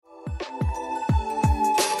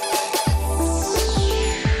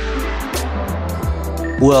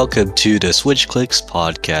Welcome to the Switch Clicks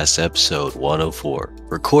Podcast episode 104,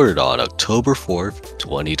 recorded on October 4th,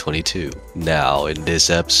 2022. Now, in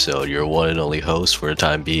this episode, your one and only host for the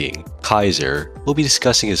time being, Kaiser, will be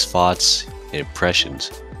discussing his thoughts and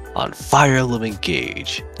impressions on Fire Emblem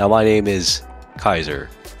Engage. Now, my name is Kaiser,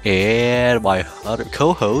 and my other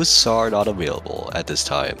co-hosts are not available at this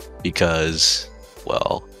time because,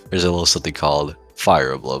 well, there's a little something called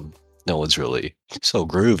Fire Emblem. No one's really so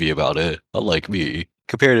groovy about it, unlike me.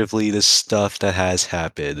 Comparatively, the stuff that has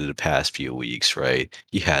happened in the past few weeks, right?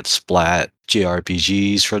 You had Splat,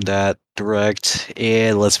 JRPGs from that direct,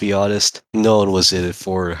 and let's be honest, no one was in it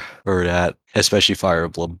for that, especially Fire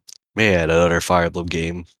Emblem. Man, another Fire Emblem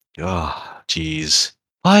game. Ah, jeez.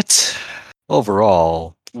 But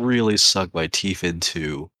overall, really sunk my teeth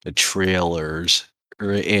into the trailers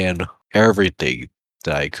and everything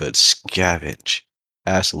that I could scavenge.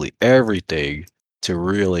 Absolutely everything to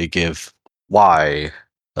really give why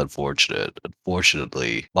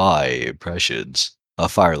unfortunately, my impressions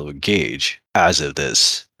of Fire Emblem Engage as of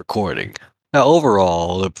this recording. Now,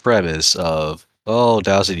 overall, the premise of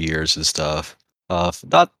 1,000 years and stuff,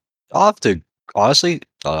 not off to honestly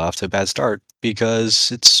not off to a bad start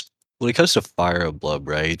because it's when it comes to Fire Emblem,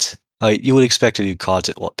 right? You would expect a new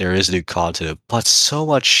content. Well, there is new content, but so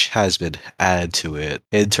much has been added to it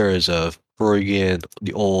in terms of bringing in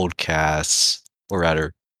the old casts, or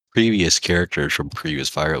rather, previous characters from previous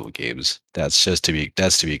Fire Emblem games. That's to be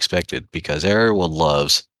expected because everyone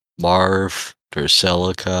loves Marv,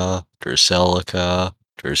 Druselica,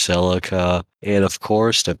 and of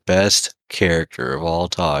course the best character of all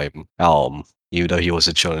time, Alm. Even though he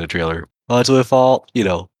wasn't shown in the trailer. But with all,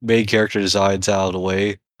 main character designs out of the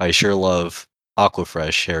way, I sure love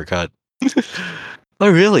Aquafresh haircut.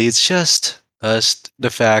 But really, it's just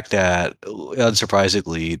the fact that,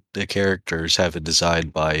 unsurprisingly, the characters have been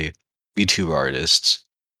designed by VTuber artists,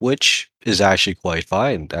 which is actually quite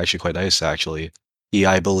fine, actually quite nice, actually.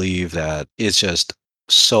 Yeah, I believe that it's just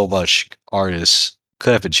so much artists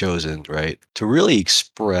could have been chosen, right, to really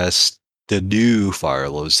express the new Fire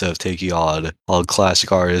Emblem instead of taking on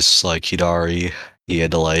classic artists like Hidari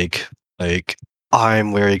and the like,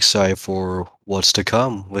 I'm very excited for what's to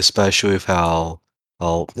come, especially with how,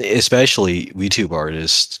 well, especially YouTube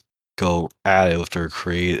artists go at it with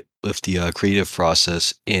the creative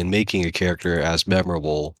process in making a character as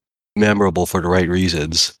memorable for the right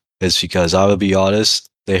reasons. It's because I would be honest,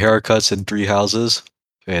 the haircuts in Three Houses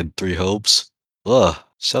and Three Hopes,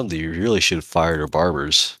 something you really should fire their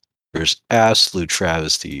barbers. There's absolute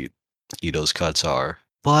travesty those cuts are.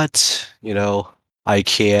 But, I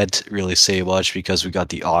can't really say much because we got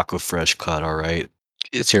the Aquafresh cut, all right?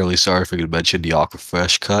 It's really sorry if I could mention the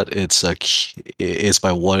Aquafresh cut. It's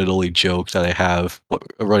my one and only joke that I have,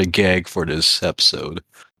 a running gag for this episode.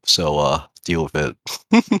 So, deal with it.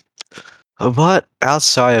 But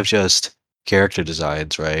outside of just character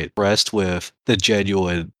designs, right? Impressed with the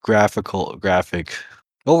genuine graphic.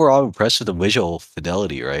 Overall, I'm impressed with the visual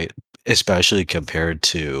fidelity, right? Especially compared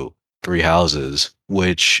to Three Houses,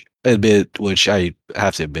 which I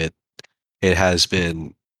have to admit, it has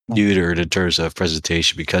been neutered in terms of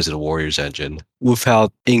presentation because of the Warriors engine. With how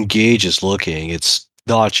Engage is looking, it's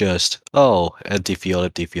not just, empty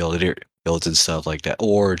field, fields and stuff like that,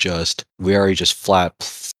 or just just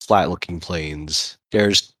flat looking plains.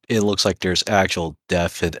 It looks like there's actual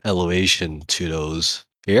depth and elevation to those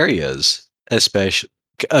areas, especially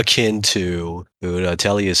akin to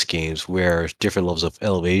Atelius games where different levels of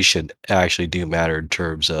elevation actually do matter in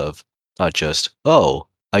terms of not just,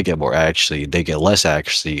 I get more accuracy, they get less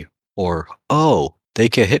accuracy, or, they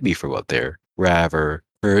can hit me from up there. Rather,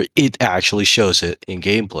 or it actually shows it in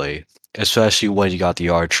gameplay, especially when you got the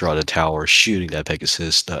archer on the tower shooting that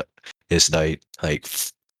Pegasus his knight.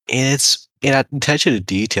 And that attention to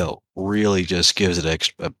detail really just gives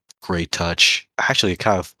it a great touch. Actually, it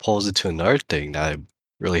kind of pulls into another thing that I'm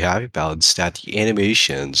really happy about. Is that the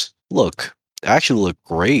animations actually look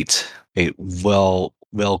great. Well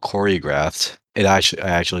choreographed. It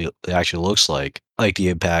actually looks like the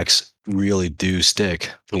impacts really do stick.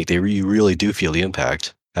 You really do feel the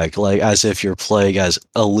impact. Like as if you're playing as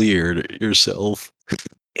a Leard yourself.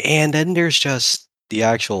 And then there's just the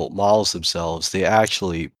actual models themselves. I'm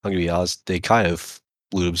gonna be honest, they kind of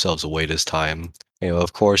blew themselves away this time.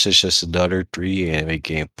 Of course, it's just another 3D anime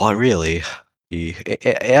game, but really,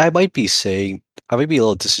 I might be saying, I might be a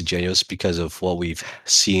little disingenuous because of what we've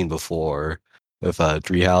seen before with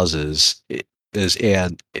Three Houses.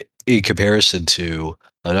 In comparison to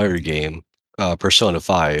another game, Persona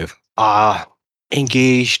 5,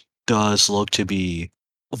 Engage does look to be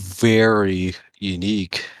very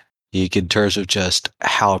unique in terms of just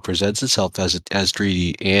how it presents itself as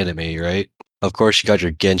 3D anime, right? Of course, you got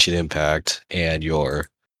your Genshin Impact and your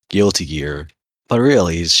Guilty Gear, but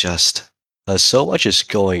really, it's just so much is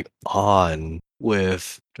going on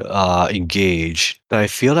with Engage that I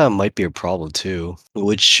feel that might be a problem too,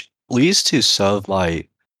 which leads to some of my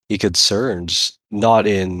concerns. Not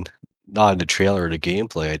in the trailer or the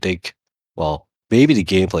gameplay. I think, well, maybe the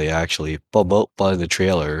gameplay actually, but in the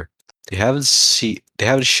trailer, they haven't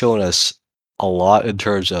shown us a lot in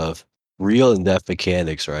terms of real in-depth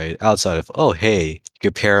mechanics, right? Outside of, oh, hey, you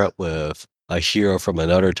compare it with a hero from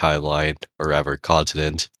another timeline or rather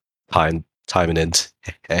continent, timinent.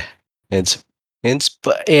 and it's,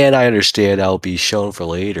 and I understand that'll be shown for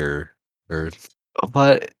later, or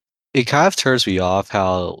but it kind of turns me off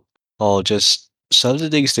how just some of the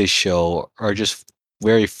things they show are just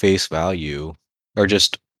very face value, or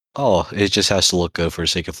just it just has to look good for the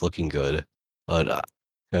sake of looking good, but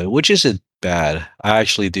which isn't bad. I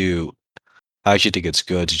actually think it's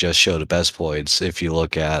good to just show the best points if you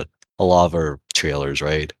look at a lot of our trailers,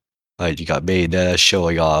 right? You got Bayonetta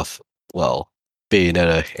showing off, well,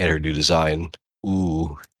 Bayonetta and her new design.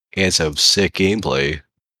 Ooh, and some sick gameplay.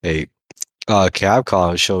 Hey,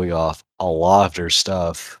 Capcom is showing off a lot of their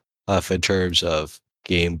stuff in terms of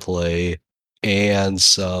gameplay and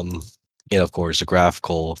some, and of course, the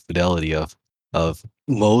graphical fidelity of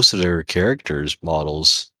most of their characters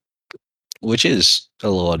models, which is a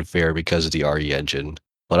little unfair because of the RE engine.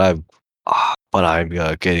 But I'm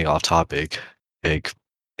getting off topic. Like,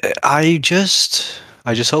 I just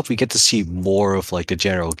hope we get to see more of like the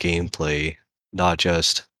general gameplay, not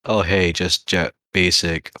just oh hey, just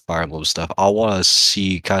basic Fire Emblem stuff. I want to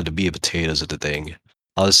see kind of the meat and potatoes of the thing.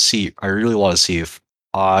 I really want to see if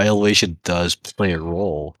Elevation does play a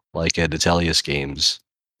role like in Atelius games,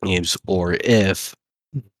 or if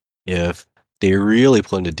they really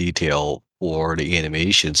put into detail for the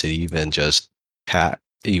animations and ta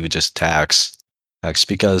even just tax,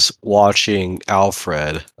 because watching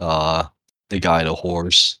Alfred, the guy in a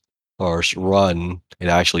horse, run and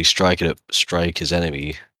actually strike his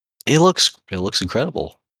enemy, it looks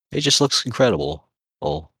incredible. It just looks incredible.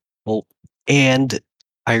 Well, well, and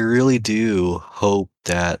I really do hope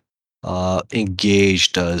that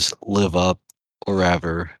Engage does live up, or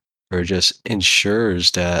rather, or just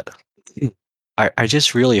ensures that I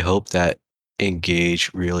just really hope that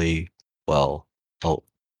Engage really, well, well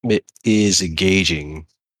it is engaging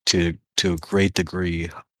to a great degree.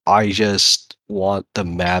 I just want the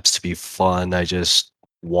maps to be fun. I just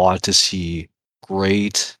want to see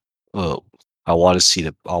great. Oh, I want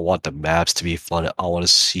the maps to be fun. I want to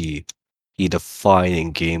see the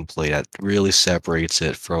defining gameplay that really separates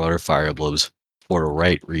it from other Fire Emblems for the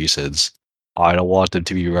right reasons. I don't want them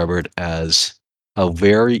to be remembered as a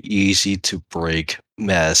very easy to break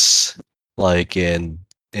mess, like in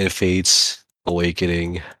Fate's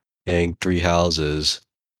Awakening and Three Houses.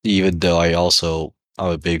 Even though I'm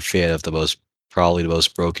a big fan of probably the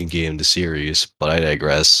most broken game in the series, but I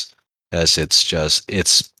digress. As it's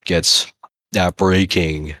gets that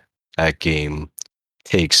breaking that game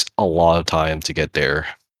takes a lot of time to get there.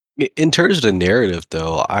 In terms of the narrative,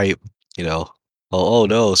 though, you know, oh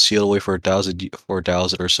no, seal away for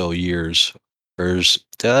 4,000 or so years.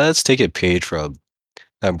 Let's take a page from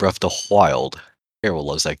Breath of the Wild. Everyone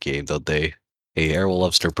loves that game, don't they? Hey, everyone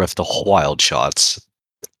loves their Breath of the Wild shots.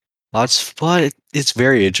 It's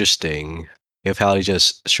very interesting if how he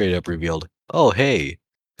just straight up revealed, oh hey,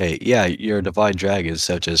 yeah, you're a divine dragon,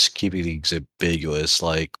 instead of just keeping things ambiguous,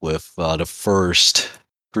 like with the first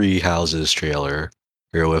Three Houses trailer,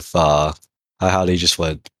 or with how they just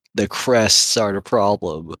went, the crests are the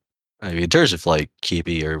problem. I mean, in terms of like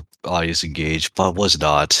keeping your audience engaged, but was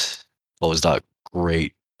not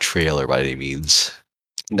great trailer by any means.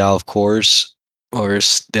 Now, of course,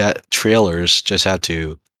 that trailers just had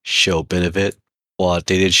to show a bit of it. What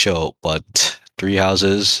they did show, but Three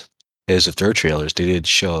Houses is of their trailers, they did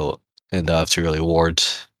show enough to really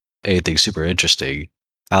warrant anything super interesting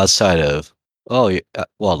outside of well,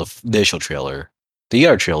 the initial trailer. The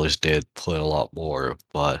other trailers did put a lot more,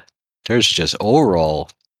 but there's just overall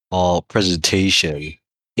all presentation.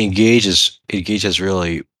 Engage has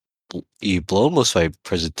really blown most of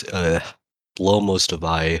my blown most of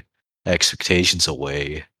my expectations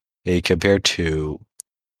away, compared to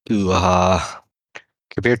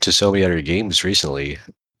compared to so many other games recently.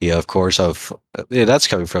 Yeah, of course, that's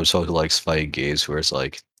coming from someone who likes fighting games, where it's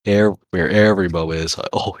like where every moment is like,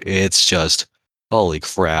 oh, it's just holy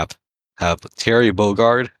crap. Have Terry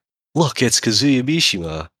Bogard? Look, it's Kazuya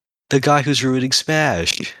Mishima, the guy who's ruining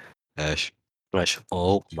Smash. Smash.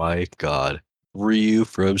 Oh my God, Ryu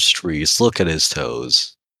from Streets. Look at his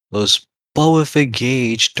toes. was but with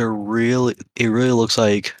Engage, it really looks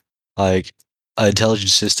like intelligent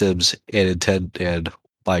systems and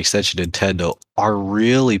by extension Nintendo are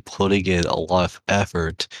really putting in a lot of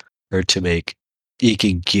effort or to make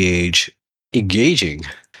Ink engaging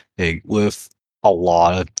with a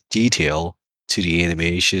lot of detail to the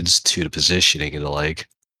animations, to the positioning and the like.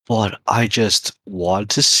 But I just want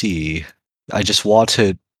to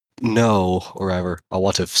know, or rather, I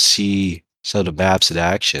want to see some of the maps in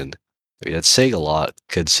action. I mean, that's saying a lot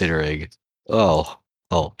considering, oh,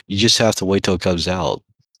 you just have to wait till it comes out.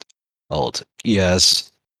 Oh,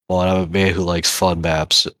 yes. Well, I'm a man who likes fun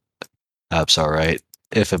maps. Maps are right.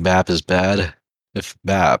 If a map is bad, if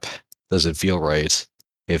map doesn't feel right,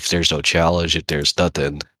 if there's no challenge, if there's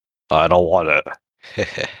nothing, I don't want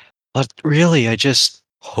it. But really, I just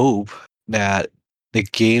hope that the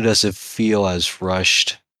game doesn't feel as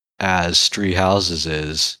rushed as Three Houses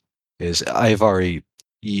is. Is I've already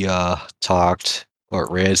talked or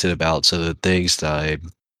ranted about some of the things that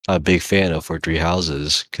I'm a big fan of for Three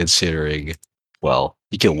Houses, considering, well,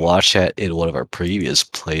 you can watch that in one of our previous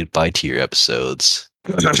played by tier episodes.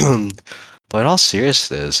 But in all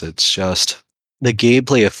seriousness, it's just the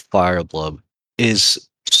gameplay of Fire Emblem is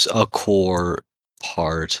a core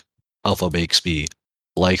part of what makes me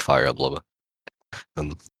like Fire Emblem.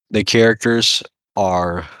 Um, the characters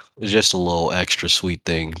are just a little extra sweet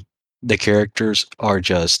thing. The characters are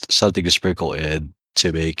just something to sprinkle in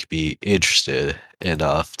to make me interested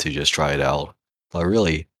enough to just try it out. But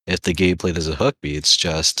really, if the gameplay doesn't hook me, it's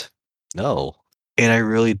just no. And I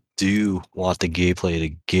really do want the gameplay to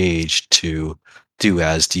gauge to do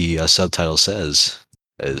as the subtitle says,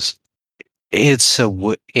 as it's a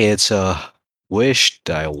wish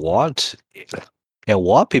that I want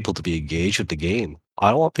people to be engaged with the game.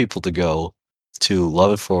 I don't want people to go to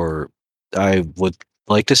love it for I would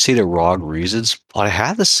like to say the wrong reasons, but I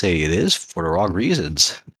have to say it is for the wrong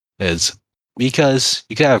reasons. It's because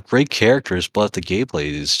you can have great characters, but the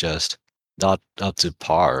gameplay is just not up to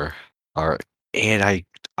par. Or and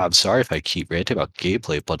I'm sorry if I keep ranting about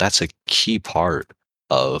gameplay, but that's a key part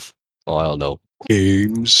of, well, I don't know,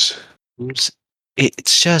 games. Oops.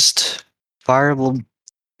 It's just Fire Emblem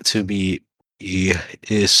to me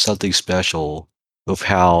is something special with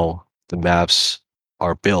how the maps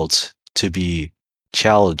are built to be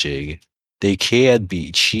challenging. They can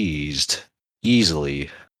be cheesed easily,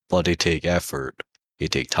 but they take effort. They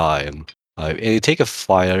take time. And they take a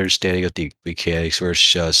fine understanding of the mechanics where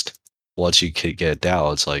it's just once you can get it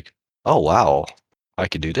down, it's like, oh wow, I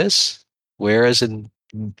can do this. Whereas in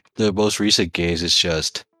the most recent games, it's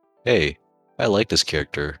just, hey, I like this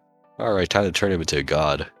character. All right, time to turn him into a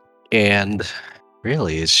god. And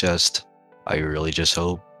really, it's just, I really just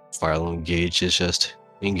hope Fire Emblem Engage is just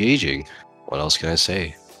engaging. What else can I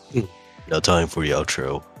say? No time for the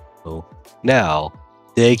outro. So now,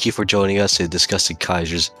 thank you for joining us in discussing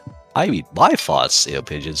my thoughts and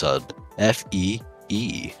opinions on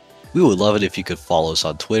FEE. We would love it if you could follow us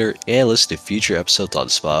on Twitter and listen to future episodes on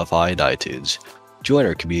Spotify and iTunes. Join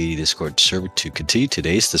our community Discord server to continue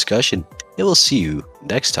today's discussion, and we'll see you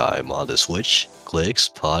next time on the Switch Clicks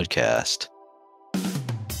podcast.